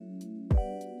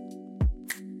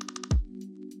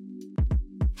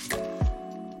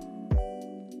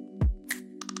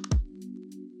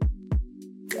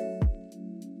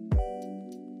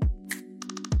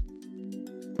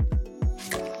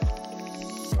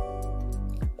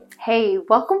Hey,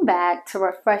 welcome back to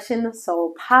Refreshing the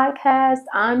Soul podcast.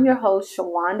 I'm your host,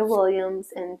 Shawanda Williams,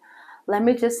 and let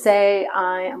me just say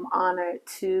I am honored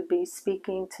to be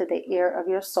speaking to the ear of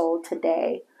your soul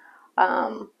today.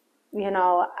 Um, you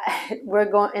know, we're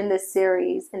going in this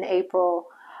series in April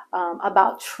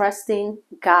about trusting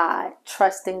God.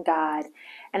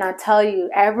 And I tell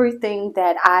you, everything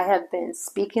that I have been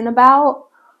speaking about,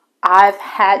 I've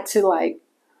had to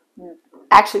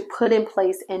actually put in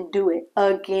place and do it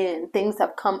again. Things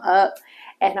have come up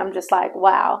and I'm just like,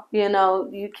 wow,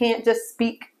 you can't just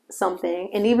speak something.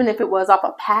 And even if it was off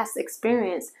a past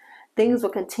experience, things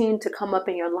will continue to come up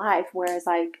in your life. Whereas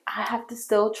I have to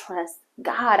still trust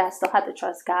God. I still have to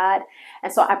trust God.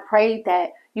 And so I pray that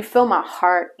you feel my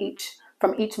heart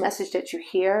from each message that you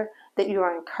hear, that you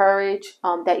are encouraged,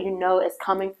 that you know it's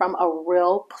coming from a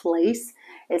real place.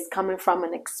 It's coming from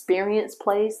an experienced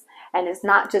place. And it's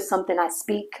not just something I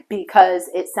speak because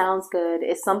it sounds good.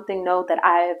 It's something, know, that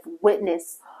I've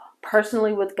witnessed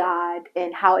personally with God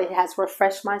and how it has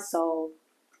refreshed my soul.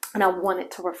 And I want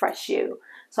it to refresh you.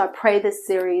 So I pray this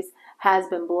series has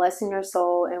been blessing your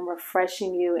soul and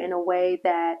refreshing you in a way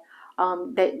that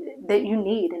you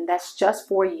need, and that's just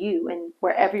for you. And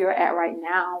wherever you're at right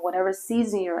now, whatever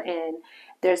season you're in,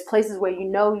 there's places where you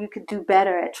know you could do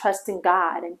better at trusting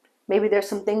God. And maybe there's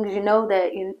some things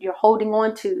that you're holding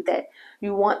on to that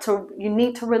you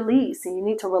need to release, and you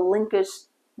need to relinquish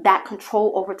that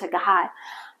control over to God.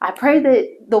 I pray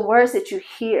that the words that you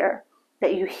hear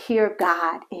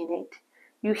God in it.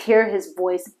 You hear his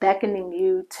voice beckoning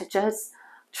you to just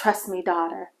trust me,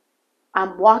 daughter.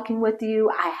 I'm walking with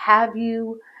you. I have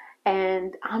you,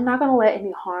 and I'm not going to let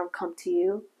any harm come to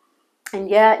you. And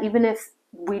yeah, even if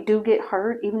we do get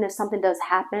hurt, even if something does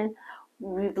happen,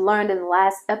 we've learned in the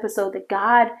last episode that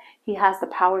God, he has the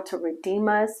power to redeem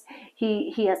us.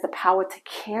 He has the power to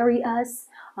carry us,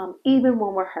 even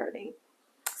when we're hurting.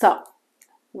 So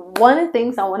one of the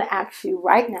things I want to ask you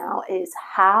right now is,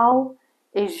 how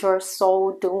is your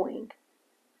soul doing?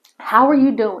 How are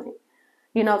you doing?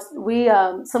 We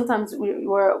sometimes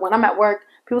when I'm at work,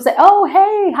 people say, "Oh,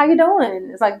 hey, how you doing?"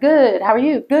 It's like, "Good. How are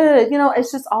you?" "Good."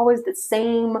 It's just always the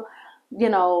same,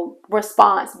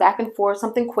 response back and forth.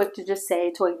 Something quick to just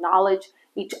say to acknowledge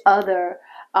each other.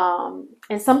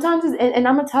 And sometimes, and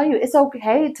I'm gonna tell you, it's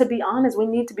okay to be honest. We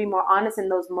need to be more honest in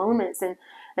those moments.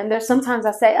 And there's sometimes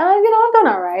I say, I'm doing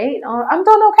all right. Or, I'm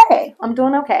doing okay. I'm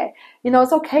doing okay.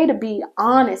 It's okay to be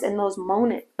honest in those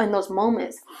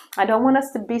moments. I don't want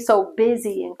us to be so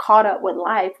busy and caught up with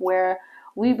life where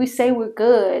we say we're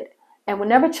good and we're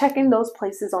never checking those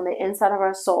places on the inside of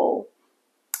our soul.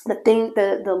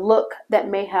 The look that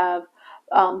may have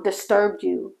disturbed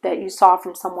you, that you saw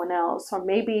from someone else, or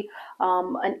maybe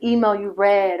an email you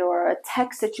read, or a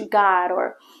text that you got,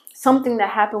 or something that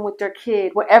happened with your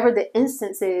kid, whatever the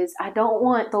instance is. I don't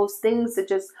want those things to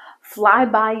just fly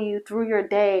by you through your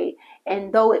day,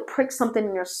 and though it pricks something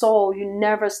in your soul, you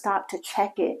never stop to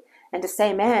check it and to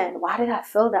say, man, why did I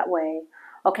feel that way?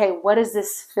 Okay, what is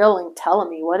this feeling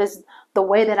telling me? What is the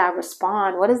way that I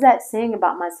respond? What is that saying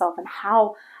about myself and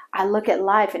how I look at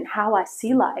life and how I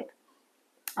see life?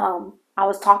 I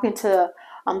was talking to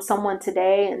someone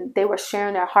today, and they were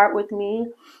sharing their heart with me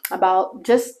about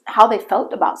just how they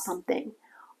felt about something.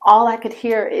 All I could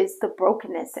hear is the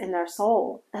brokenness in their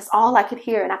soul. That's all I could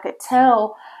hear. And I could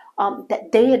tell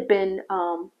that they had been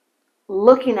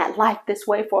looking at life this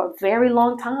way for a very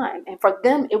long time. And for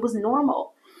them, it was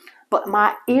normal. But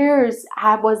my ears,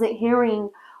 I wasn't hearing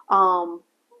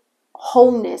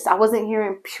wholeness. I wasn't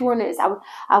hearing pureness.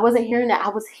 I wasn't hearing that. I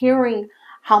was hearing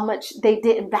how much they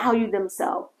didn't value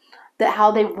themselves, that how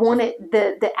they wanted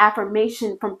the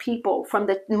affirmation from people, from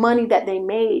the money that they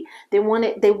made. They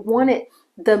wanted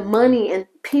the money and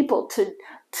people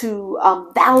to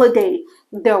validate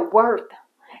their worth.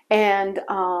 And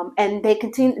they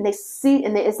continue, and they see,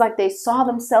 and it's like they saw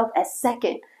themselves as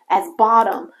second, as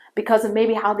bottom, because of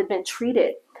maybe how they've been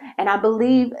treated. And I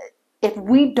believe if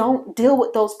we don't deal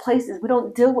with those places, we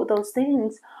don't deal with those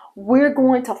things, we're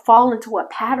going to fall into a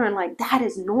pattern like that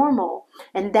is normal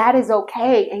and that is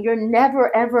okay. And you're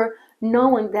never ever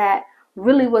knowing that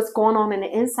really what's going on in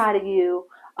the inside of you,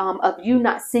 of you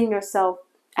not seeing yourself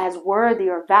as worthy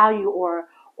or value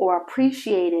or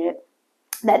appreciated,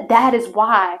 that is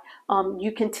why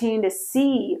you continue to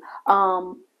see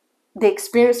the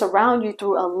experience around you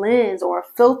through a lens or a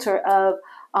filter of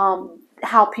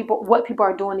what people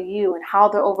are doing to you, and how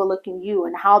they're overlooking you,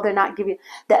 and how they're not giving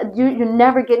that. You're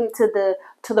never getting to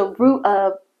the root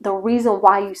of the reason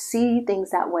why you see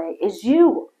things that way. Is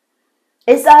you.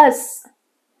 It's us.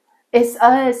 It's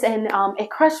us. And it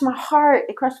crushed my heart.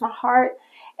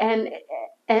 And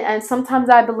And sometimes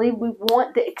I believe we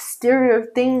want the exterior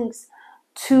things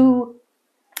to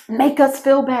make us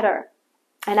feel better.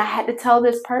 And I had to tell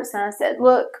this person, I said,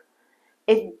 look,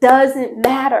 it doesn't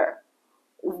matter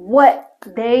what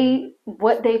they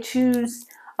choose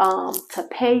to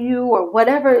pay you or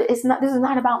whatever. It's not. This is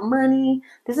not about money.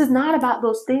 This is not about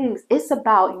those things. It's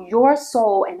about your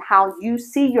soul and how you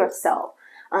see yourself.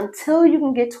 Until you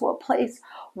can get to a place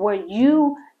where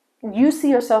you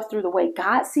see yourself through the way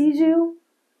God sees you,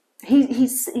 he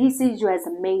sees you as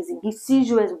amazing. He sees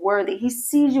you as worthy. He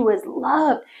sees you as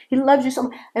loved. He loves you so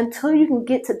much. Until you can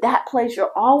get to that place,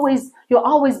 you'll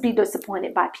always be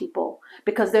disappointed by people,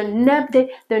 because they're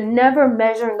never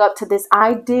measuring up to this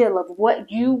ideal of what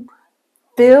you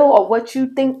feel or what you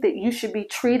think that you should be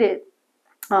treated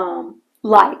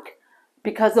like.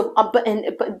 Because of and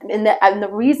the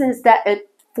reason is that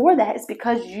for that is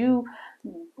because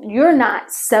you're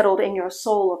not settled in your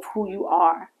soul of who you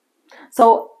are.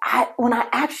 So when I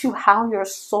ask you how your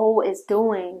soul is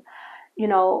doing,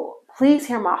 please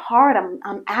hear my heart.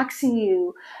 I'm asking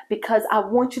you because I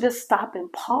want you to stop and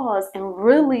pause and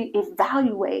really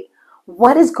evaluate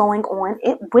what is going on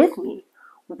with me.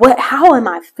 How am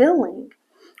I feeling?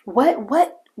 What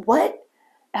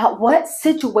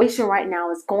situation right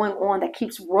now is going on that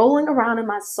keeps rolling around in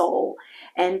my soul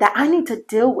and that I need to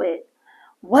deal with?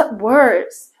 What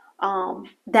words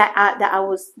that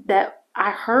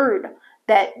I heard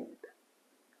that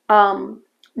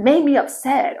made me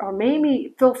upset, or made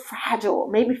me feel fragile,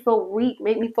 made me feel weak,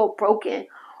 made me feel broken,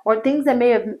 or things that may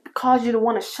have caused you to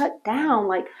want to shut down,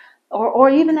 like, or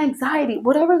even anxiety,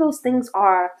 whatever those things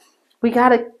are. We got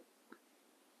to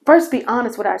first be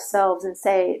honest with ourselves and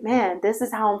say, man, this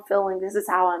is how I'm feeling. This is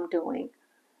how I'm doing.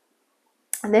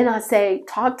 And then I say,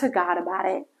 talk to God about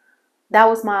it. That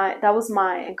was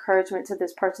my encouragement to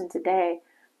this person today.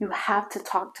 You have to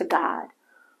talk to God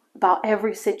about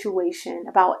every situation,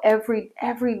 about every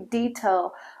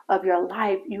detail of your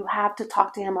life. You have to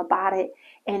talk to him about it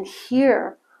and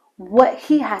hear what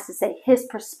he has to say, his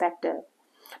perspective.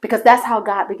 Because that's how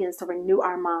God begins to renew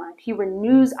our mind. He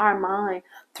renews our mind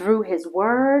through his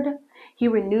word. He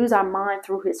renews our mind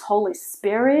through his Holy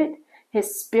Spirit.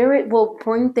 His Spirit will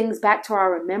bring things back to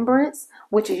our remembrance,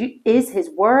 which is his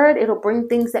word. It'll bring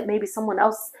things that maybe someone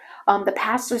else, the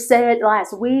pastor said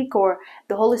last week, or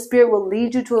the Holy Spirit will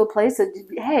lead you to a place of,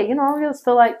 hey, I just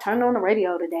feel like turning on the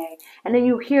radio today. And then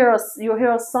you'll hear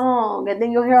a song, and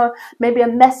then you'll hear maybe a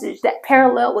message that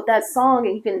parallel with that song,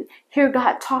 and you can hear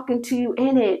God talking to you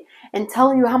in it and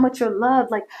telling you how much you're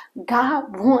loved. Like,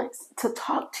 God wants to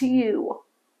talk to you.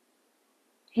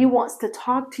 He wants to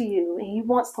talk to you, and he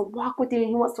wants to walk with you, and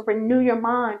he wants to renew your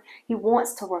mind. He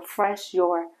wants to refresh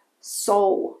your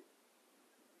soul.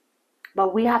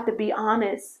 But we have to be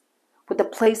honest with the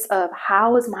place of,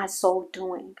 how is my soul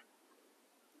doing?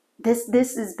 This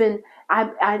has been,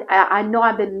 I know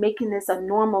I've been making this a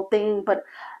normal thing, but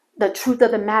the truth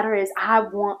of the matter is, I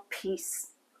want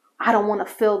peace. I don't want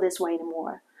to feel this way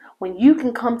anymore. When you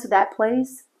can come to that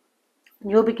place,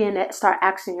 you'll begin to start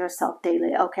asking yourself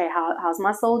daily, okay, how's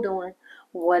my soul doing?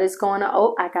 What is going on?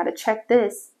 Oh, I got to check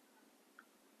this.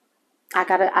 I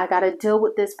got to deal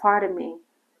with this part of me.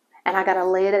 And I got to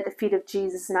lay it at the feet of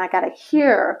Jesus, and I got to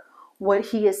hear what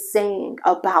he is saying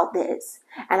about this.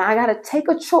 And I got to take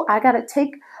a choice. I have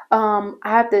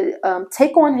to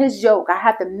take on his yoke. I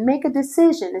have to make a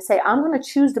decision and say, I'm going to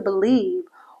choose to believe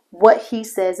what he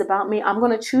says about me. I'm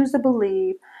going to choose to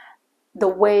believe the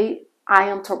way I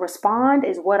am to respond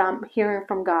is what I'm hearing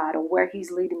from God, or where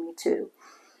he's leading me to.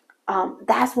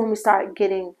 That's when we start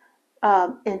getting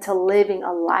into living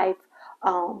a life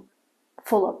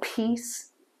full of peace,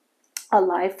 a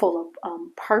life full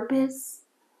of purpose.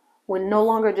 We're no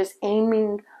longer just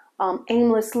aiming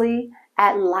aimlessly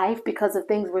at life because of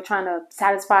things we're trying to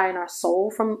satisfy in our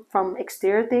soul from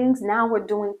exterior things. Now we're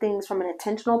doing things from an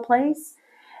intentional place.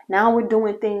 Now we're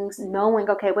doing things knowing,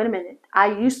 okay, wait a minute,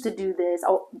 I used to do this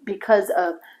because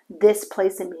of this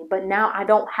place in me, but now I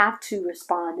don't have to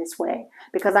respond this way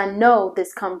because I know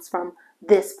this comes from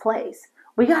this place.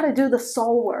 We got to do the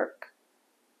soul work.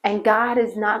 And God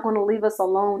is not going to leave us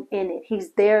alone in it.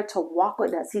 He's there to walk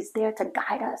with us. He's there to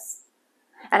guide us.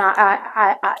 And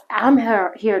I'm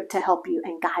here to help you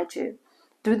and guide you.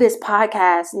 Through this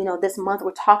podcast, this month,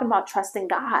 we're talking about trusting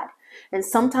God. And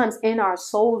sometimes in our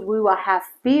souls, we will have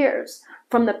fears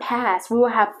from the past. We will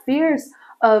have fears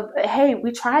of, hey,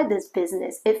 we tried this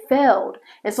business. It failed.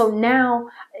 And so now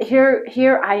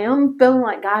here I am feeling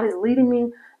like God is leading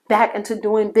me back into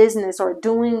doing business, or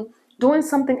doing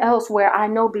something else where I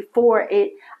know before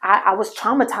I was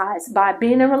traumatized by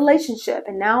being in a relationship.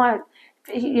 And now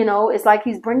it's like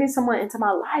he's bringing someone into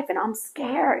my life, and I'm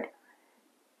scared.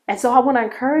 And so I want to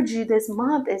encourage you this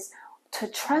month is to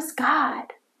trust God.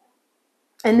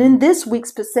 And then this week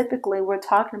specifically, we're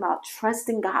talking about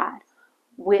trusting God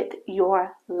with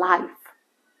your life,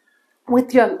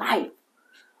 with your life,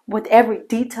 with every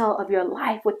detail of your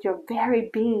life, with your very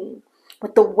being,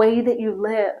 with the way that you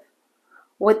live,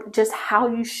 with just how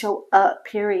you show up,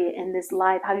 period, in this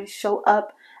life, how you show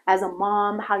up as a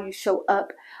mom, how you show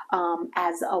up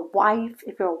as a wife,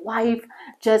 if you're a wife,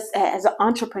 just as an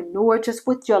entrepreneur, just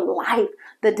with your life,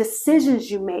 the decisions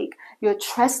you make, you're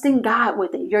trusting God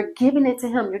with it. You're giving it to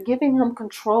Him. You're giving Him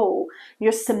control.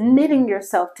 You're submitting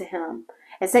yourself to Him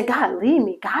and saying, God, lead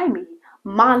me, guide me.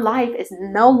 My life is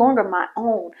no longer my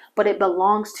own, but it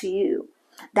belongs to you.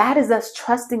 That is us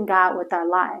trusting God with our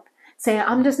life. Saying,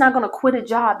 I'm just not going to quit a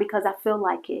job because I feel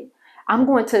like it.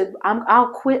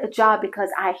 I'll quit a job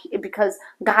because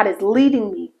God is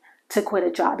leading me to quit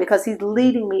a job, because He's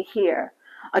leading me here.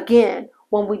 Again,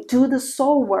 when we do the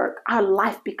soul work, our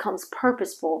life becomes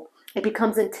purposeful. It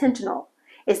becomes intentional.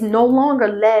 It's no longer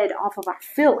led off of our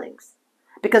feelings,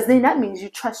 because then that means you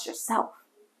trust yourself.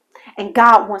 And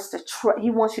God wants He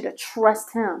wants you to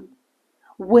trust Him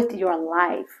with your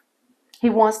life. He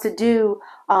wants to do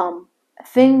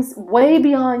things way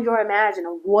beyond your imagining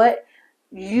of what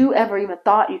you ever even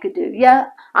thought you could do. Yeah,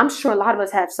 I'm sure a lot of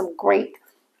us have some great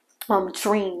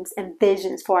dreams and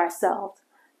visions for ourselves.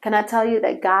 Can I tell you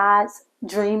that God's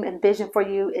dream and vision for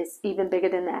you is even bigger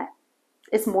than that?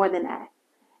 It's more than that.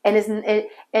 And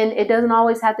it doesn't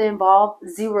always have to involve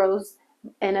zeros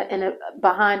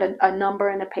behind a number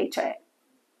and a paycheck.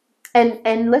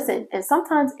 And listen, and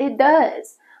sometimes it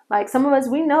does. Like some of us,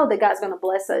 we know that God's going to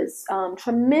bless us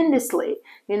tremendously.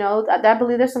 You know, I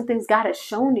believe there's some things God has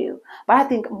shown you. But I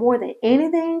think more than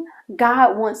anything,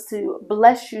 God wants to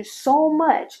bless you so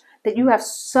much that you have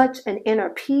such an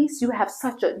inner peace. You have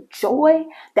such a joy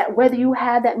that whether you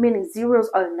have that many zeros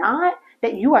or not,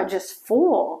 that you are just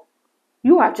full.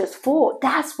 You are just full.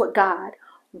 That's what God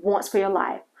wants for your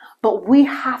life. But we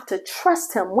have to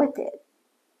trust Him with it.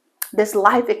 This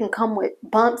life, it can come with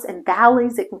bumps and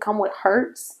valleys. It can come with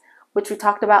hurts, which we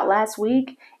talked about last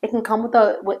week. It can come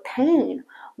with pain.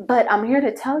 But I'm here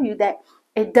to tell you that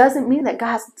it doesn't mean that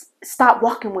God stopped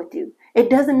walking with you. It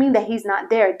doesn't mean that He's not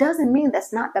there. It doesn't mean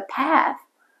that's not the path.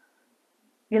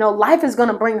 You know, life is going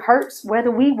to bring hurts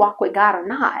whether we walk with God or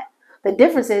not. The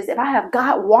difference is if I have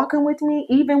God walking with me,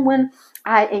 even when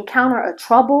I encounter a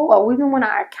trouble, or even when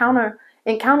I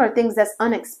encounter things that's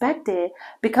unexpected,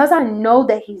 because I know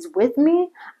that He's with me,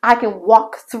 I can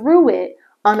walk through it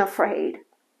unafraid.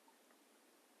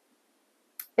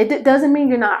 It doesn't mean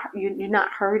you're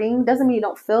not hurting. Doesn't mean you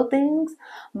don't feel things.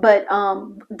 But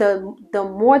the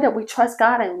more that we trust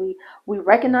God and we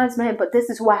recognize, man, but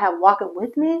this is who I have walking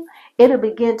with me, it'll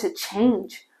begin to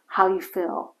change how you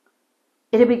feel.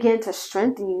 It'll begin to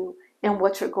strengthen you in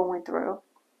what you're going through.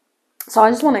 So I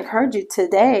just want to encourage you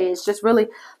today is just really,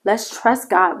 let's trust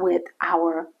God with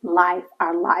our life,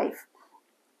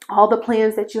 all the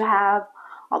plans that you have,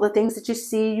 all the things that you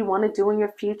see you want to do in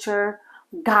your future.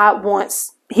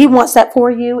 He wants that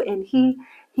for you, and he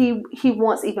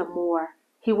wants even more.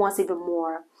 He wants even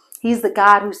more. He's the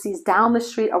God who sees down the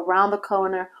street, around the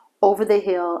corner, over the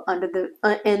hill,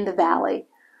 in the valley.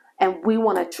 And we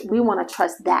want to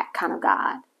trust that kind of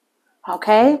God.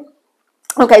 Okay?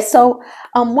 Okay, so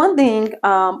one thing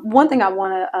I want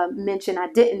to mention, I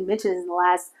didn't mention in the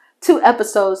last 2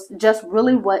 episodes, just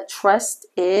really what trust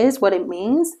is, what it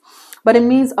means. But it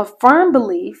means a firm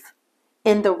belief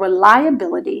in the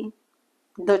reliability,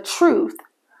 the truth,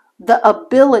 the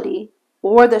ability,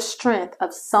 or the strength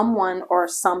of someone or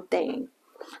something.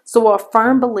 So a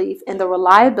firm belief in the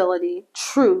reliability,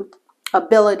 truth,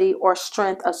 ability, or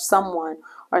strength of someone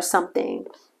or something.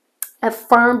 A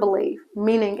firm belief,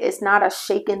 meaning it's not a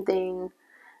shaken thing.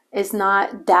 It's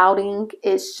not doubting.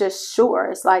 It's just sure.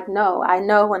 It's like, no, I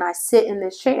know when I sit in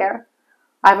this chair,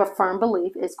 I have a firm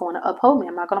belief it's going to uphold me.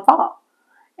 I'm not going to fall.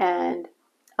 And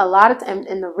a lot of time,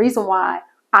 and the reason why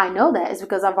I know that is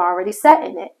because I've already sat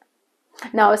in it.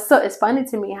 Now, it's funny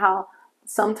to me how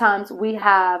sometimes we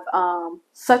have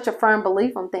such a firm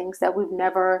belief on things that we've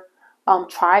never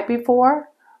tried before.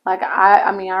 Like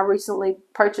I mean, I recently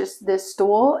purchased this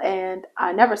stool and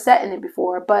I never sat in it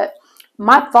before, but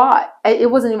my thought,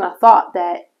 it wasn't even a thought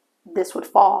that this would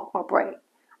fall or break.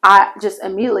 I just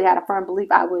immediately had a firm belief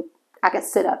I could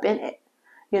sit up in it,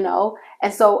 you know?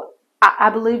 And so I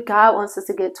believe God wants us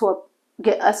to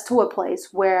get us to a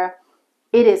place where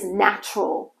it is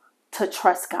natural to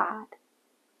trust God.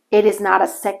 It is not a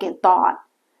second thought.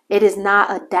 It is not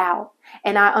a doubt.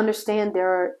 And I understand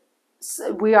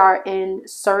we are in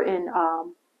certain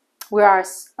We are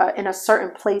in a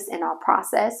certain place in our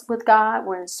process with God.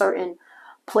 We're in certain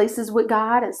places with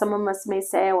God. And some of us may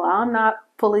say, well, I'm not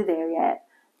fully there yet.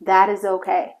 That is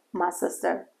okay, my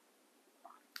sister.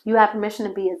 You have permission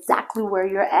to be exactly where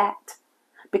you're at,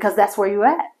 because that's where you're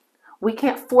at. We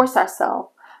can't force ourselves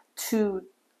to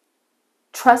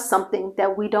trust something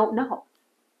that we don't know.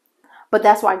 But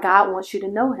that's why God wants you to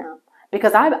know him.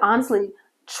 Because I honestly,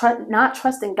 not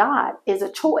trusting God is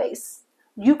a choice.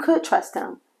 You could trust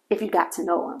him if you got to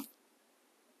know him.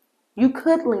 You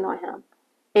could lean on him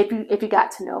if you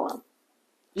got to know him.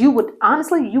 You would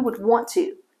want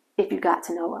to if you got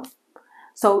to know him.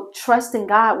 So trusting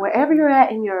God, wherever you're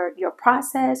at in your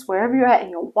process, wherever you're at in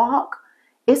your walk,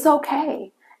 it's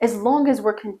okay. As long as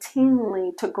we're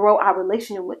continuing to grow our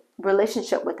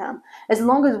relationship with him, as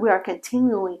long as we are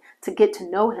continuing to get to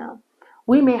know him,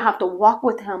 we may have to walk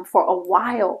with him for a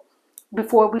while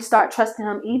before we start trusting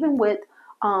him, even with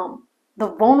the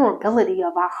vulnerability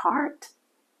of our heart.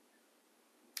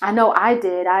 I know I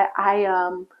did.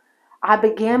 I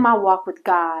began my walk with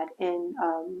God and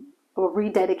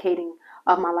rededicating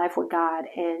of my life with God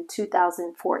in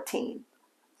 2014.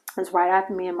 It's right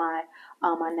after me and my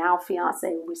now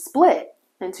fiance, we split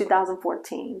in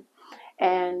 2014.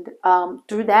 And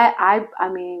through that, I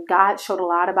mean, God showed a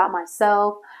lot about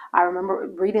myself. I remember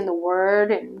reading the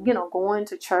word and, going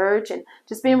to church and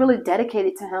just being really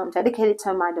dedicated to him, dedicated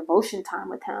to my devotion time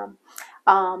with him.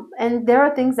 And there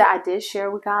are things that I did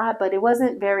share with God, but it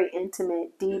wasn't very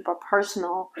intimate, deep, or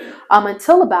personal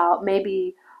until about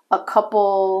maybe a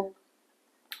couple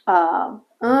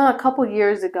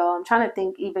years ago. I'm trying to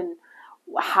think even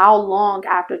how long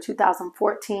after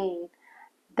 2014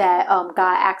 that God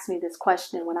asked me this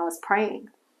question when I was praying.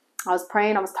 I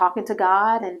was talking to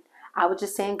God, and I was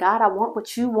just saying, God, I want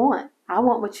what you want. I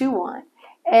want what you want.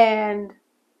 And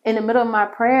in the middle of my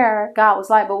prayer, God was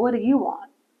like, but what do you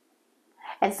want?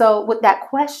 And so with that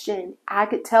question, I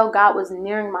could tell God was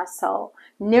nearing my soul,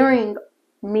 nearing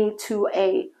me to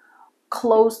a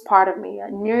closed part of me,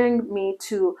 nearing me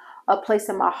to a place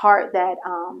in my heart that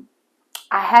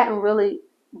I hadn't really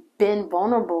been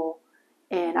vulnerable,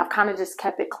 and I've kind of just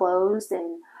kept it closed.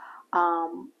 And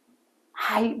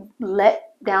I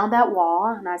let down that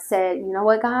wall, and I said, you know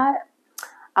what, God,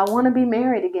 I want to be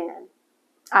married again.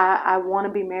 I want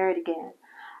to be married again.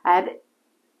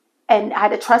 And I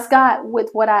had to trust God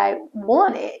with what I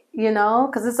wanted,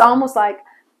 because it's almost like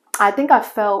I think I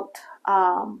felt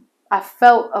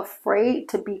afraid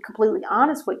to be completely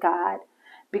honest with God,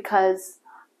 because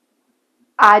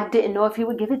I didn't know if he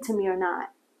would give it to me or not,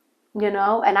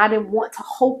 and I didn't want to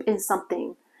hope in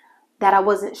something that I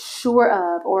wasn't sure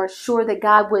of, or sure that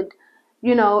God would,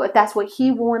 if that's what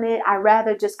he wanted. I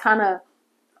rather just kind of,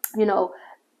 you know,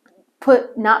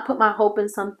 not put my hope in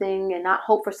something and not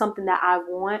hope for something that I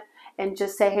want, and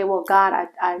just say, hey, well, God,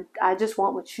 I just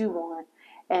want what you want.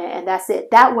 And that's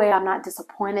it. That way I'm not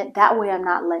disappointed. That way I'm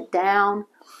not let down.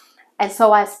 And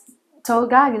so I told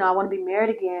God, I want to be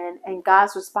married again. And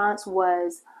God's response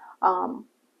was, I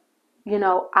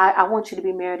want you to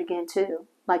be married again too.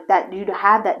 Like that, you to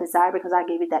have that desire because I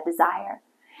gave you that desire.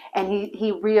 And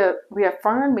he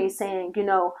reaffirmed me saying,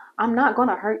 I'm not going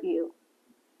to hurt you.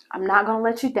 I'm not going to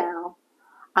let you down.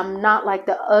 I'm not like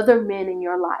the other men in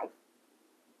your life.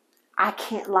 I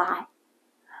can't lie.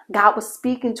 God was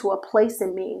speaking to a place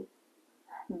in me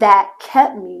that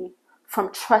kept me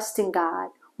from trusting God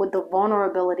with the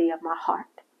vulnerability of my heart.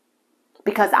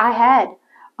 Because I had,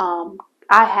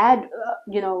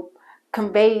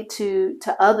 conveyed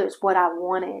to others what I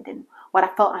wanted and what I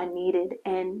felt I needed.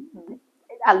 And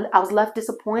I was left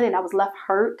disappointed. I was left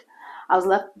hurt. I was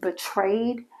left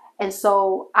betrayed. And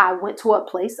so I went to a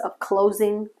place of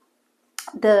closing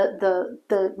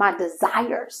my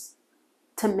desires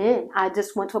to men. I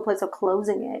just went to a place of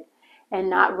closing it and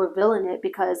not revealing it,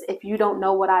 because if you don't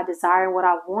know what I desire and what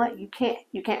I want, you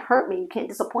can't hurt me. You can't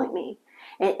disappoint me.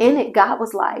 And in it, God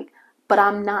was like, but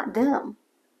I'm not them.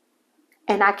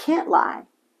 And I can't lie.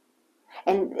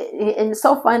 And it's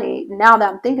so funny now that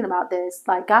I'm thinking about this,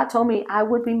 like God told me I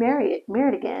would be married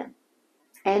again.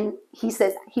 And he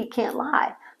says he can't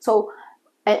lie. So,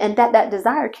 and that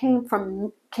desire came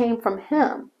from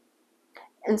him.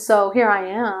 And so here I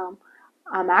am.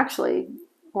 I'm actually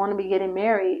going to be getting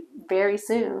married very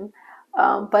soon.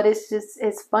 But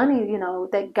it's funny,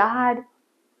 that God,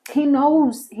 he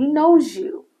knows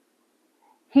you.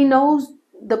 He knows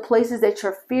the places that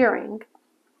you're fearing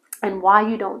and why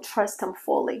you don't trust him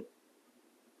fully.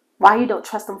 Why you don't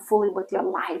trust him fully with your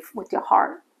life, with your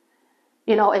heart.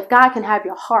 If God can have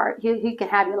your heart, he can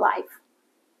have your life.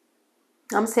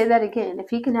 I'm going to say that again. If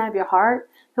he can have your heart,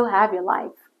 he'll have your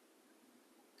life.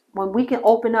 When we can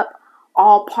open up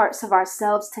all parts of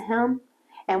ourselves to him,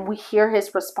 and we hear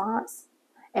his response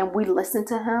and we listen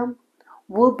to him,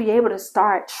 we'll be able to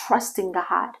start trusting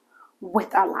God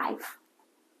with our life.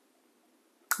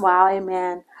 Wow,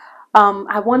 amen.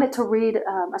 I wanted to read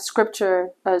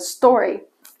a story,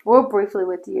 real briefly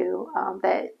with you,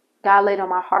 that God laid on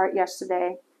my heart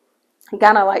yesterday. He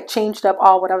kind of like changed up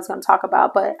all what I was going to talk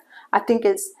about, but I think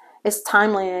it's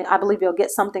timely, and I believe you'll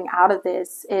get something out of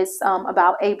this. It's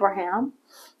about Abraham,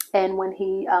 and when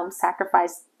he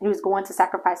was going to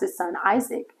sacrifice his son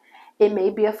Isaac. It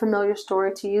may be a familiar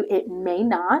story to you. It may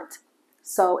not.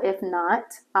 So if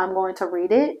not, I'm going to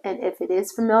read it. And if it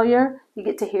is familiar, you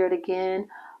get to hear it again.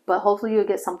 But hopefully you'll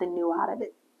get something new out of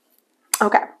it.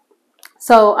 Okay.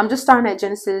 So I'm just starting at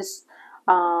Genesis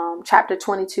chapter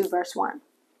 22, verse 1.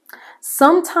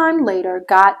 Sometime later,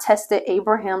 God tested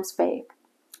Abraham's faith.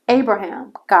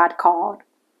 Abraham, God called.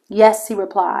 Yes, he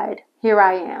replied. Here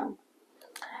I am.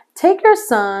 Take your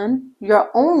son, your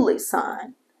only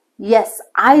son, yes,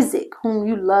 Isaac, whom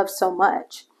you love so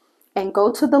much, and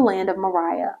go to the land of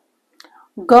Moriah.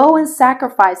 Go and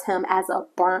sacrifice him as a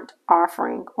burnt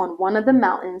offering on one of the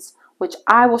mountains which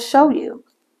I will show you.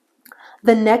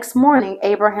 The next morning,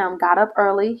 Abraham got up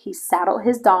early. He saddled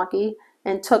his donkey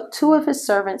and took 2 of his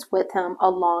servants with him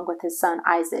along with his son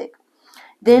Isaac.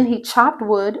 Then he chopped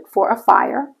wood for a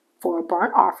fire, for a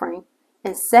burnt offering,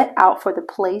 and set out for the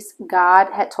place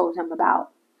God had told him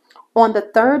about. On the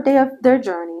 3rd day of their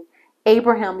journey,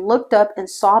 Abraham looked up and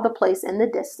saw the place in the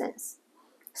distance.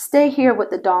 Stay here with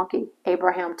the donkey,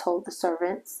 Abraham told the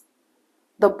servants.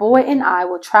 The boy and I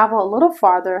will travel a little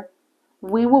farther.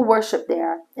 We will worship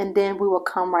there, and then we will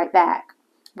come right back.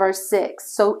 Verse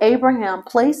 6. So Abraham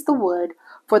placed the wood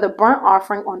for the burnt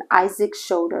offering on Isaac's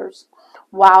shoulders,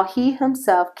 while he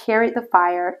himself carried the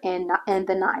fire and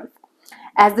the knife.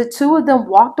 As the 2 of them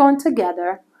walked on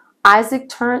together, Isaac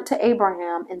turned to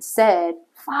Abraham and said,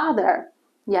 Father.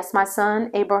 Yes, my son,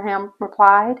 Abraham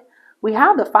replied. We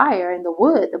have the fire and the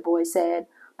wood, the boy said,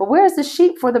 but where is the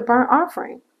sheep for the burnt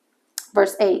offering?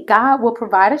 Verse 8, God will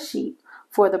provide a sheep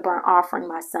for the burnt offering,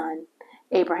 my son,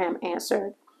 Abraham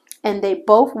answered. And they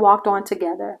both walked on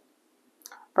together.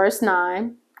 Verse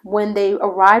 9, when they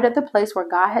arrived at the place where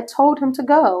God had told him to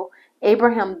go,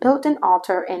 Abraham built an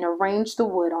altar and arranged the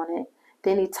wood on it.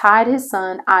 Then he tied his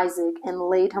son Isaac and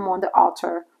laid him on the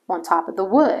altar on top of the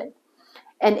wood.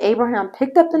 And Abraham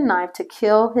picked up the knife to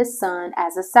kill his son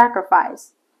as a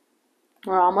sacrifice.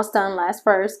 We're almost done, last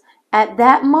verse. At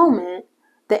that moment,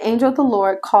 the angel of the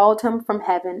Lord called him from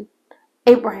heaven.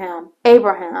 Abraham,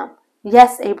 Abraham.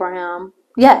 Yes, Abraham.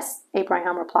 Yes,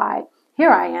 Abraham replied.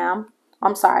 Here I am.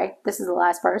 I'm sorry, this is the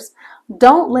last verse.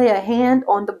 Don't lay a hand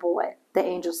on the boy, the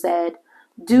angel said.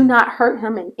 Do not hurt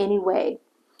him in any way.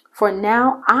 For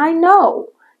now I know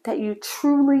that you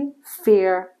truly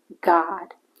fear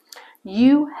God.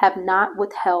 You have not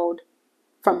withheld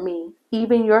from me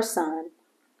even your son,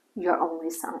 your only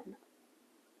son.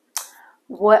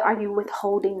 What are you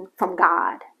withholding from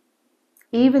God?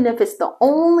 Even if it's the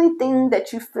only thing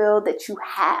that you feel that you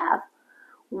have,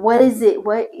 what is it?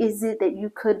 What is it that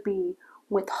you could be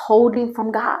withholding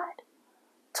from God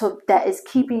that is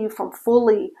keeping you from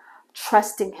fully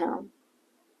trusting him?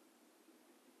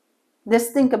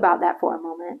 Just think about that for a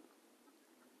moment.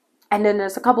 And then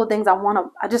there's a couple of things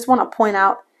I just want to point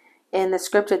out in the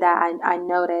scripture that I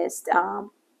noticed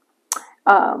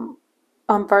on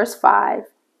verse 5.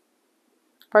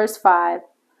 Verse 5,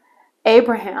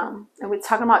 Abraham, and we're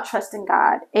talking about trusting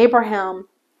God. Abraham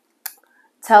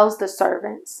tells the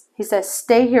servants, he says,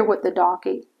 stay here with the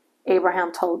donkey.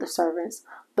 Abraham told the servants,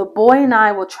 the boy and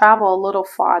I will travel a little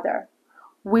farther.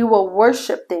 We will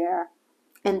worship there,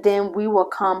 and then we will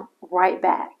come right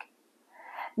back.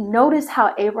 Notice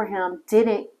how Abraham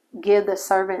didn't give the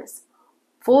servants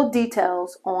full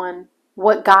details on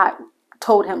what God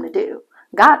told him to do.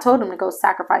 God told him to go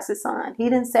sacrifice his son. He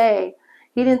didn't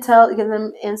give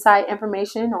them inside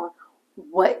information on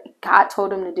what God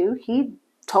told him to do. He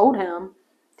told them,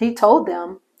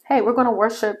 hey, we're going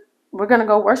to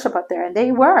go worship up there. And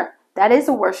they were. That is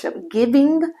a worship.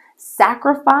 Giving,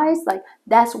 sacrifice, like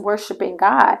that's worshiping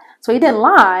God. So he didn't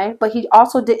lie, but he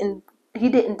also didn't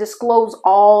disclose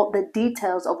all the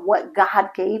details of what God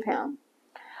gave him.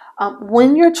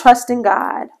 When you're trusting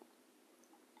God,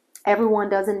 everyone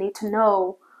doesn't need to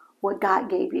know what God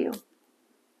gave you.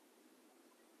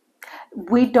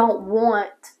 We don't want,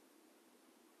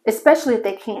 especially if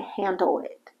they can't handle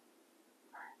it.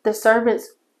 The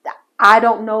servants, I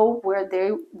don't know where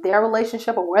their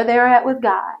relationship or where they're at with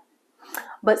God,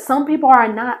 but some people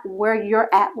are not where you're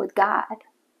at with God.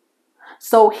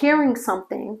 So hearing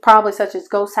something, probably such as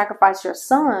go sacrifice your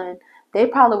son, they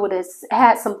probably would have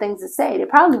had some things to say. They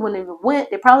probably wouldn't even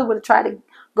went. They probably would have tried to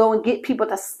go and get people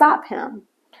to stop him.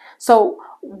 So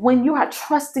when you are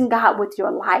trusting God with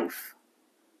your life,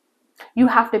 you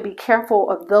have to be careful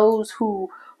of those who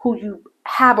you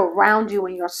have around you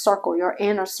in your circle, your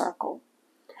inner circle.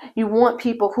 You want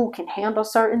people who can handle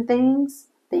certain things,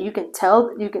 that you can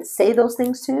tell, you can say those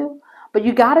things to, but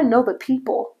you got to know the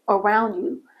people around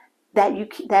you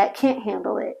that can't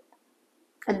handle it.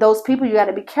 And those people, you got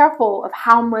to be careful of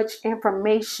how much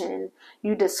information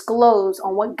you disclose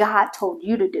on what God told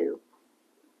you to do.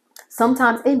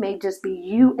 Sometimes it may just be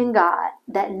you and God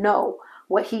that know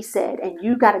what he said, and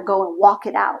you got to go and walk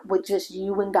it out with just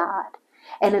you and God.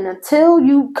 And then until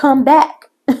you come back,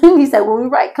 he said, when we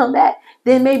come back,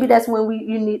 then maybe that's when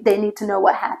they need to know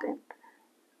what happened.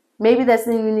 Maybe that's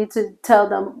when you need to tell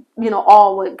them,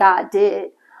 all what God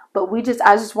did. But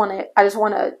I just want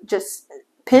to just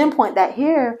pinpoint that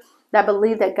here, that I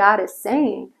believe that God is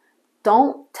saying,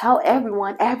 don't tell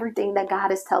everyone everything that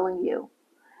God is telling you,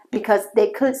 because they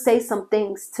could say some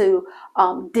things to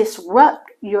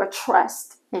disrupt your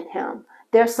trust in him.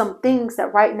 There's some things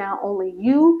that right now only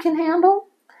you can handle,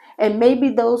 and maybe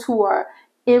those who are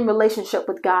in relationship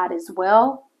with God as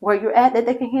well, where you're at, that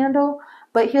they can handle.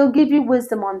 But he'll give you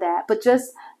wisdom on that. But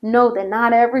just know that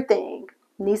not everything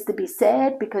needs to be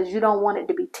said, because you don't want it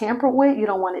to be tampered with. You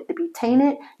don't want it to be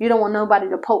tainted. You don't want nobody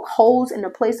to poke holes in the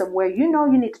place of where you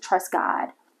need to trust God.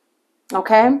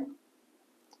 Okay?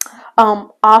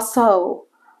 Also,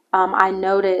 I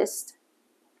noticed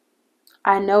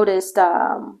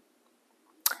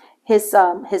his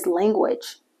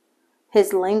language,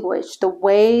 the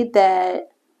way that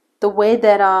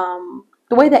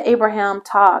Abraham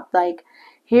talked. Like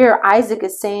here, Isaac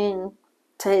is saying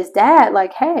to his dad,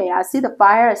 like, "Hey, I see the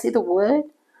fire, I see the wood."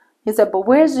 He said, "But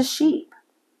where's the sheep?"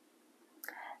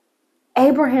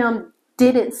 Abraham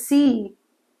didn't see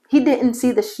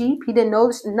the sheep. He didn't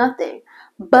notice nothing.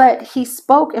 But he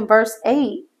spoke in verse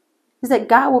 8. He said,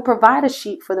 God will provide a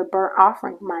sheep for the burnt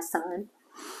offering, my son.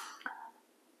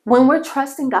 When we're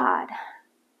trusting God,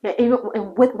 even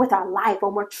with our life,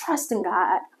 when we're trusting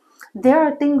God, there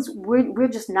are things we're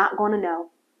just not going to know.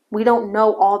 We don't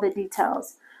know all the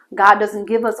details. God doesn't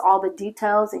give us all the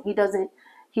details, and he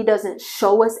doesn't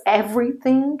show us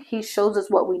everything. He shows us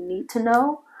what we need to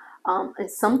know. And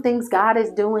some things God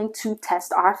is doing to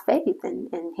test our faith.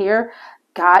 And here,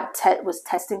 God was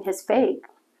testing his faith.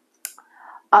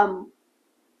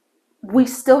 We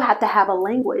still have to have a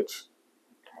language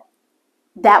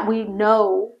that we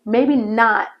know, maybe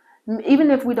not, even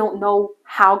if we don't know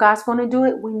how God's going to do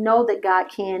it, we know that God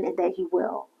can and that he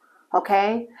will.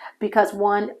 Okay? Because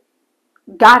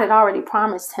God had already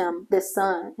promised him his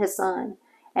son,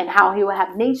 and how he will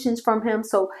have nations from him.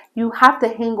 So you have to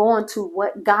hang on to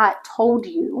what God told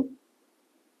you,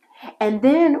 and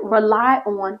then rely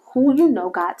on who you know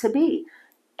God to be.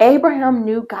 Abraham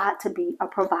knew God to be a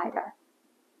provider.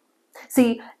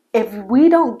 See, if we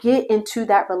don't get into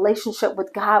that relationship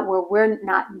with God where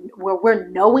we're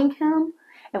knowing him,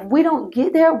 if we don't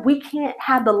get there, we can't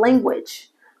have the language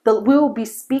that we'll be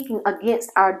speaking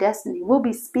against our destiny. We'll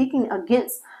be speaking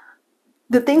against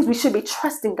the things we should be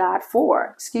trusting God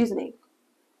for.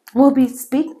 We'll be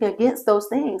speaking against those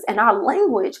things, and our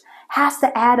language has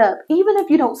to add up. Even if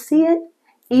you don't see it,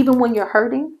 even when you're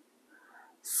hurting,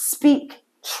 speak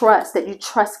trust, that you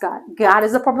trust God. God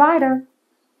is a provider.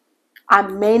 I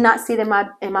may not see it in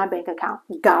my bank account.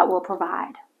 God will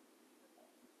provide.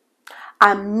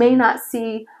 I may not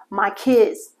see my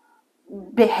kids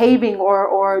behaving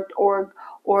or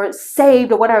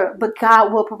saved or whatever, but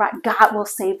God will provide. God will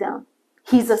save them.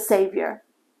 He's a savior.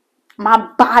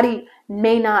 My body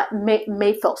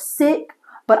may feel sick,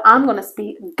 but I'm going to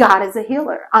speak, God is a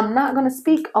healer. I'm not going to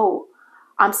speak, oh,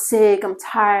 I'm sick, I'm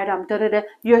tired, I'm da-da-da.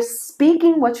 You're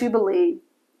speaking what you believe.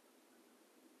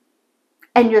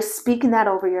 And you're speaking that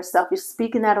over yourself. You're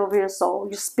speaking that over your soul.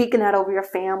 You're speaking that over your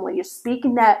family. You're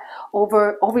speaking that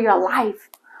over your life.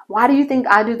 Why do you think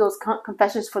I do those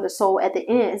confessions for the soul at the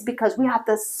end? It's because we have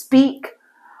to speak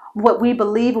what we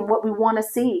believe and what we want to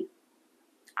see.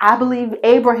 I believe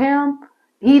Abraham,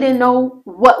 he didn't know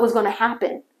what was going to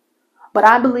happen. But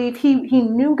I believe he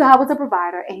knew God was a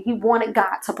provider, and he wanted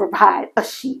God to provide a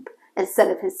sheep instead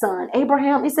of his son.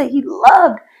 Abraham, he said he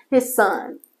loved his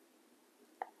son.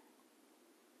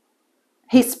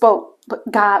 He spoke, but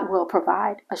God will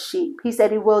provide a sheep. He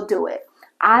said he will do it.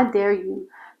 I dare you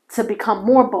to become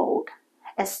more bold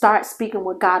and start speaking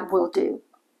what God will do.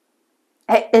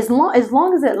 As long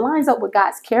as it lines up with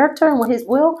God's character and with his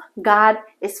will, God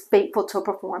is faithful to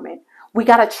perform it. We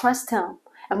got to trust him,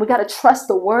 and we got to trust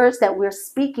the words that we're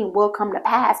speaking will come to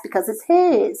pass, because it's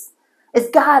his. It's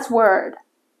God's word.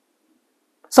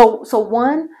 So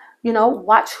one,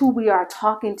 watch who we are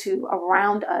talking to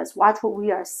around us. Watch what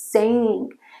we are saying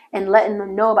and letting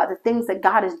them know about the things that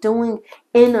God is doing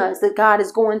in us, that God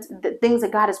is the things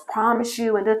that God has promised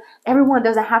you. And everyone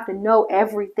doesn't have to know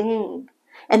everything.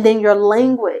 And then your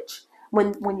language,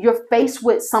 when you're faced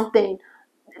with something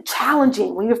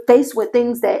challenging, when you're faced with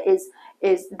things that is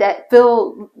that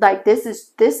feel like this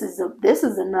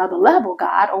is another level,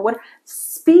 God, or what,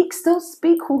 still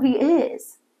speak who He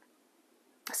is.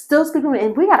 Still speaking,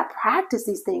 and we got to practice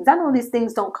these things. I know these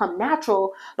things don't come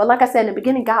natural, but like I said in the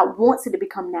beginning, God wants it to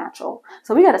become natural.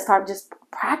 So we got to start just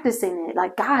practicing it.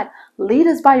 Like, God, lead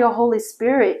us by your Holy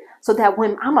Spirit, so that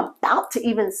when I'm about to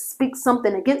even speak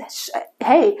something against,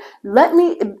 hey, let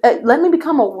me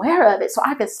become aware of it so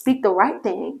I can speak the right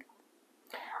thing.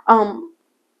 One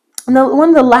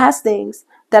of the last things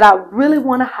that I really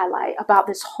want to highlight about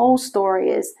this whole story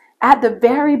is at the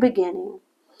very beginning.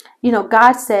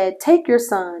 God said, take your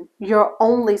son, your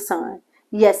only son,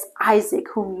 yes, Isaac,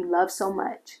 whom you love so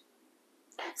much.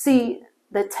 See,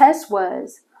 the test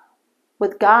was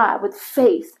with God, with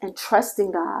faith and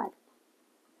trusting God,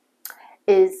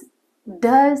 is,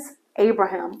 does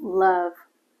Abraham love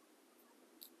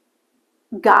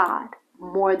God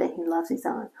more than he loves his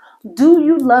son? Do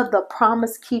you love the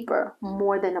promise keeper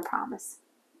more than the promise?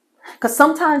 Because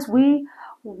sometimes we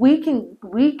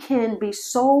can be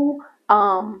so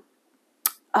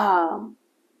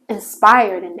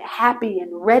inspired and happy and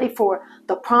ready for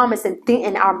the promise, and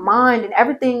in our mind and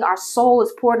everything, our soul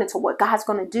is poured into what God's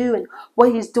going to do and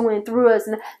what He's doing through us,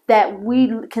 and that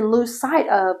we can lose sight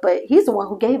of. But He's the one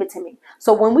who gave it to me.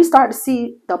 So when we start to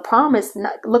see the promise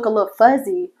look a little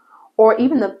fuzzy, or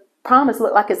even the promise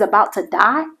look like it's about to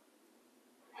die,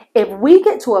 if we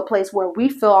get to a place where we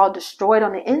feel all destroyed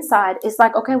on the inside, it's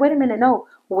like, okay, wait a minute, no,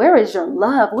 where is your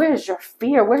love? Where is your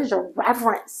fear? Where is your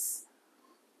reverence?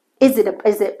 Is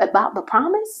it about the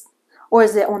promise, or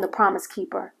is it on the promise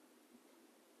keeper?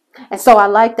 And so I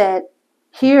like that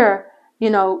here,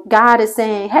 God is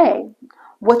saying, hey,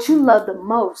 what you love the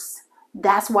most,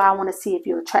 that's why I want to see if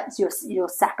you'll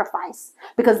sacrifice.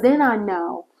 Because then I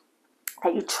know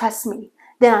that you trust me.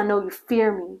 Then I know you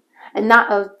fear me. And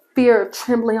not a fear of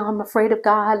trembling, oh, I'm afraid of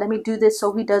God, let me do this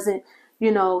so He doesn't,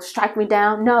 strike me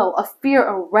down. No, a fear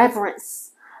of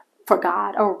reverence for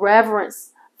God, a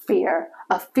reverence fear,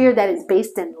 a fear that is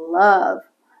based in love.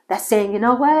 That's saying, you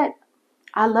know what?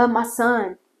 I love my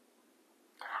son.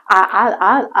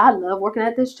 I love working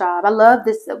at this job. I love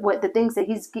this, what the things that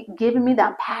He's giving me that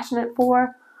I'm passionate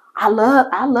for. I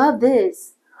love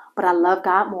this, but I love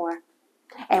God more.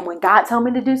 And when God tells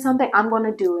me to do something, I'm going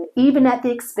to do it, even at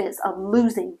the expense of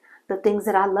losing the things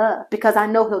that I love, because I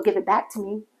know He'll give it back to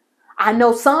me. I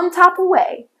know some type of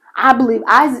way. I believe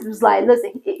Isaac was like,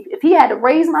 listen, if he had to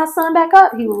raise my son back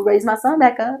up, he would raise my son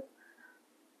back up.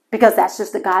 Because that's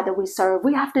just the God that we serve.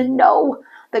 We have to know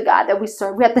the God that we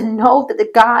serve. We have to know that the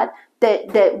God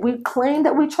that we claim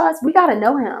that we trust, we got to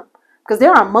know Him. Because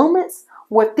there are moments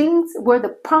where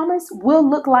the promise will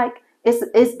look like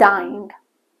it's dying.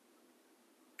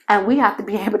 And we have to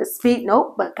be able to speak,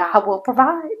 nope, but God will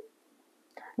provide.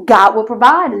 God will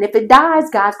provide. And if it dies,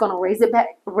 God's going to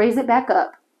raise it back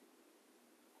up.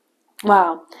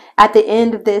 Wow. At the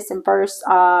end of this, in verse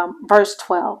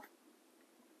 12,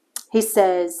 He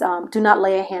says, do not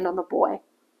lay a hand on the boy.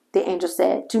 The angel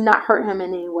said, do not hurt him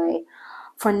in any way.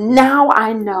 For now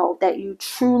I know that you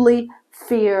truly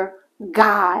fear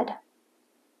God.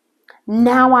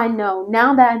 Now I know.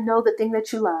 Now that I know the thing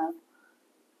that you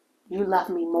love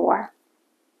me more.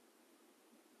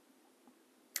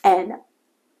 And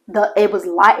it was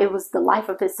the life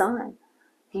of His son.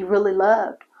 He really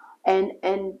loved. And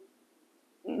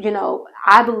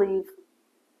I believe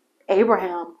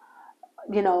Abraham,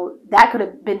 that could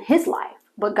have been his life.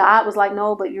 But God was like,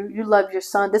 no, but you love your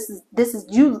son. This is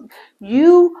you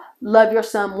love your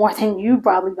son more than you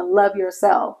probably even love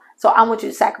yourself. So I want you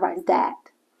to sacrifice that.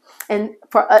 And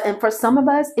for some of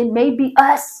us, it may be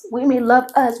us. We may love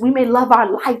us. We may love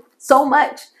our life so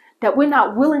much that we're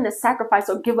not willing to sacrifice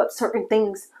or give up certain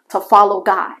things to follow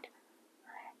God.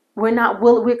 We're not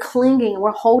willing, we're clinging,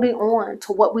 we're holding on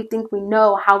to what we think we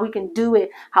know, how we can do it,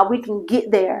 how we can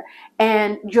get there.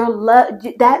 And your love,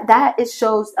 that it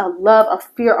shows a love, a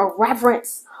fear, a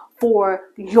reverence for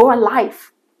your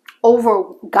life over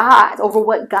God, over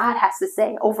what God has to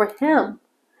say, over Him.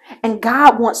 And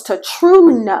God wants to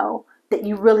truly know that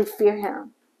you really fear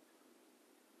Him.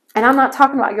 And I'm not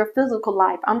talking about your physical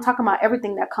life. I'm talking about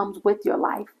everything that comes with your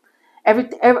life.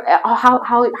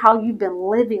 How you've been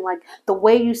living, like the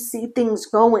way you see things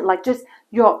going, like just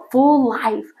your full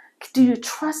life. Do you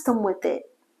trust Him with it?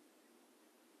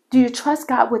 Do you trust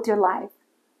God with your life?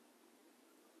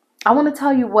 I want to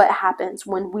tell you what happens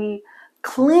when we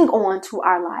cling on to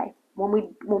our life, when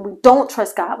we don't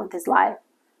trust God with his life,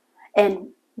 and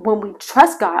when we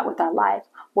trust God with our life,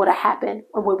 what'll happen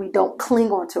when we don't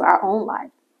cling on to our own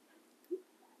life.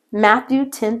 Matthew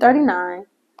 10:39,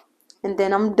 and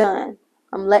then I'm done.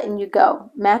 I'm letting you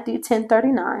go. Matthew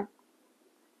 10:39.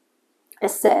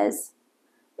 It says,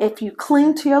 if you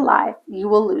cling to your life, you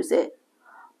will lose it.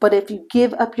 But if you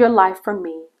give up your life for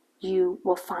me, you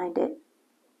will find it.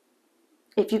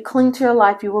 If you cling to your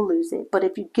life, you will lose it. But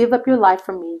if you give up your life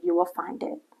for me, you will find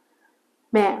it.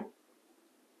 Man,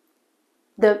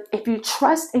 if you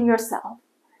trust in yourself,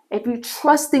 if you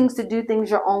trust things to do things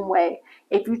your own way,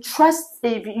 if you trust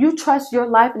your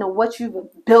life and what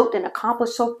you've built and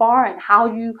accomplished so far and how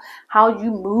you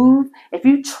move, if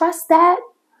you trust that,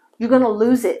 you're gonna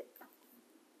lose it.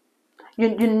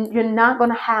 You're not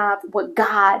gonna have what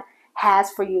God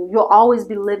has for you. You'll always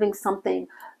be living something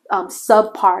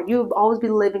subpar. You'll always be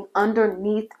living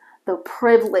underneath the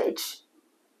privilege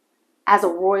as a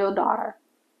royal daughter.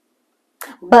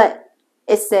 But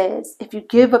it says, if you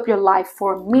give up your life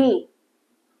for me,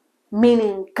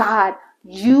 meaning God,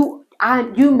 you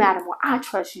matter more. I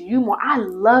trust you more. I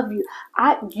love you.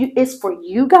 It's for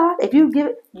you, God. If you give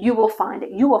it, you will find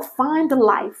it. You will find the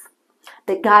life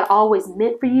that God always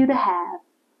meant for you to have.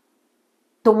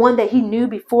 The one that he knew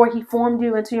before he formed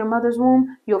you into your mother's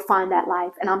womb, you'll find that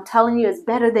life. And I'm telling you, it's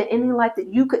better than any life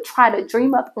that you could try to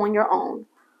dream up on your own.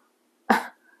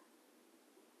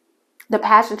 The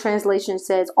Passion Translation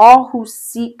says, all who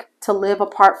seek to live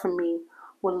apart from me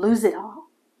will lose it all.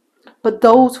 But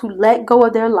those who let go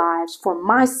of their lives for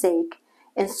my sake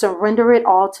and surrender it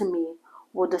all to me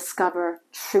will discover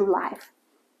true life.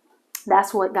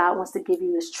 That's what God wants to give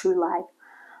you, is true life.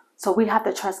 So we have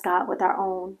to trust God with our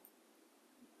own.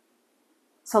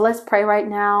 So let's pray right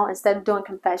now. Instead of doing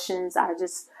confessions, I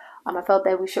felt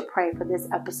that we should pray for this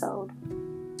episode.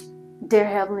 Dear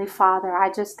Heavenly Father,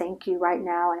 I just thank you right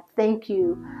now. I thank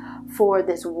you for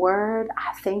this word.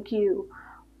 I thank you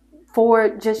for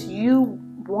just you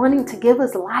wanting to give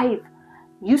us life.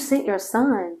 You sent your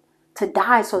son to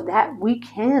die so that we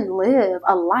can live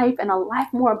a life and a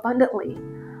life more abundantly.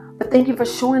 But thank you for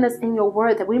showing us in your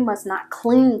word that we must not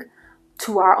cling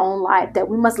to our own life, that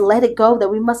we must let it go, that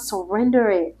we must surrender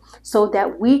it so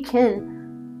that we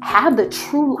can have the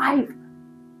true life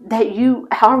that you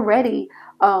already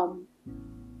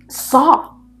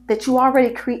saw, that you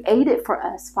already created for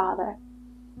us, Father.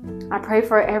 I pray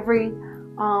for every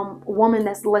woman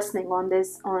that's listening on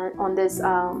this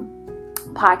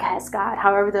podcast, God,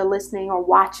 however they're listening or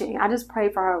watching. I just pray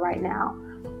for her right now.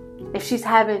 If she's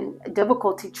having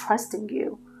difficulty trusting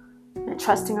you and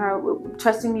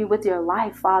trusting you with your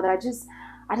life, Father, I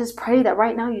just pray that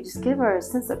right now you just give her a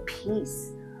sense of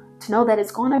peace to know that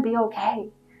it's going to be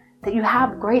okay, that you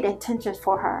have great intentions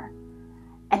for her,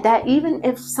 and that even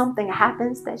if something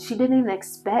happens that she didn't even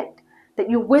expect, that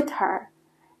you're with her,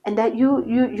 and that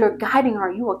you're guiding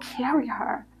her, you will carry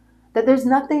her, that there's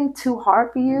nothing too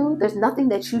hard for you, there's nothing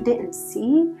that you didn't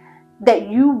see, that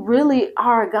you really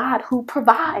are a God who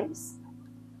provides.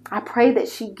 I pray that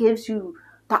she gives you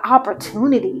the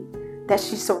opportunity, that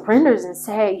she surrenders and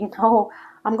say,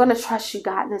 I'm going to trust you,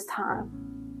 God, this time.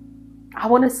 I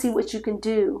want to see what you can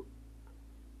do.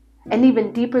 And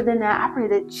even deeper than that, I pray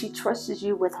that she trusts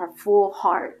you with her full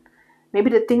heart. Maybe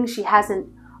the things she hasn't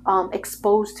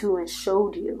exposed to and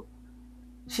showed you.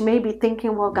 She may be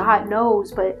thinking, well, God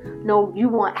knows, but no, you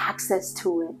want access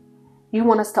to it. You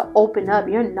want us to open up.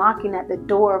 You're knocking at the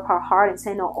door of her heart and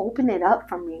saying, no, open it up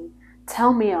for me.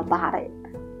 Tell me about it.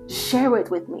 Share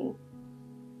it with me.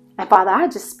 And Father, I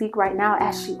just speak right now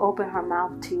as she opens her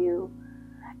mouth to you,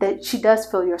 that she does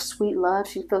feel your sweet love.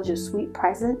 She feels your sweet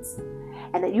presence,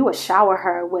 and that you will shower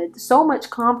her with so much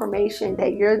confirmation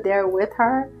that you're there with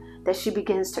her, that she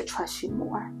begins to trust you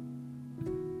more.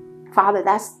 Father,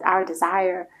 that's our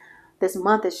desire this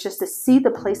month, is just to see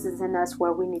the places in us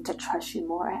where we need to trust you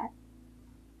more at.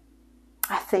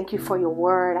 I thank you for your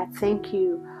word. I thank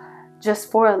you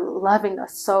just for loving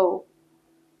us so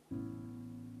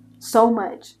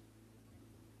much,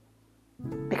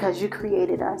 because you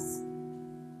created us,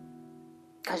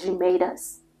 because you made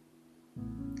us,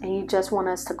 and you just want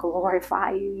us to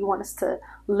glorify you. You want us to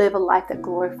live a life that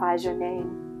glorifies your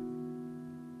name.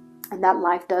 And that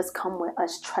life does come with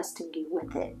us trusting you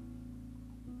with it.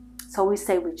 So we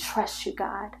say we trust you,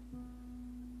 God.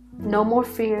 No more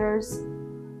fears.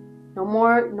 No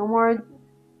more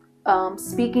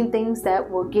speaking things that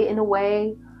will get in the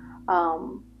way,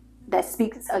 that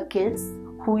speaks against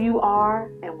who you are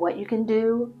and what you can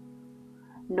do.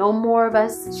 No more of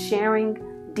us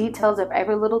sharing details of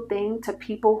every little thing to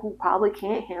people who probably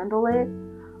can't handle it.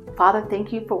 Father,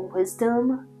 thank you for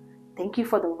wisdom. Thank you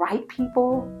for the right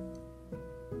people.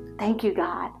 Thank you,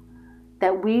 God,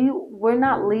 that we're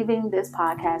not leaving this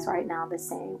podcast right now the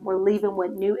same. We're leaving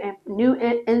with new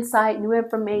insight, new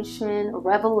information,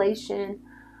 revelation.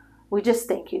 We just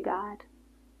thank you, God.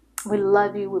 We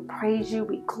love you. We praise you.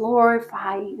 We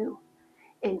glorify you.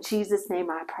 In Jesus' name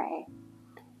I pray.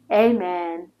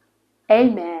 Amen.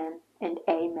 Amen and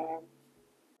amen.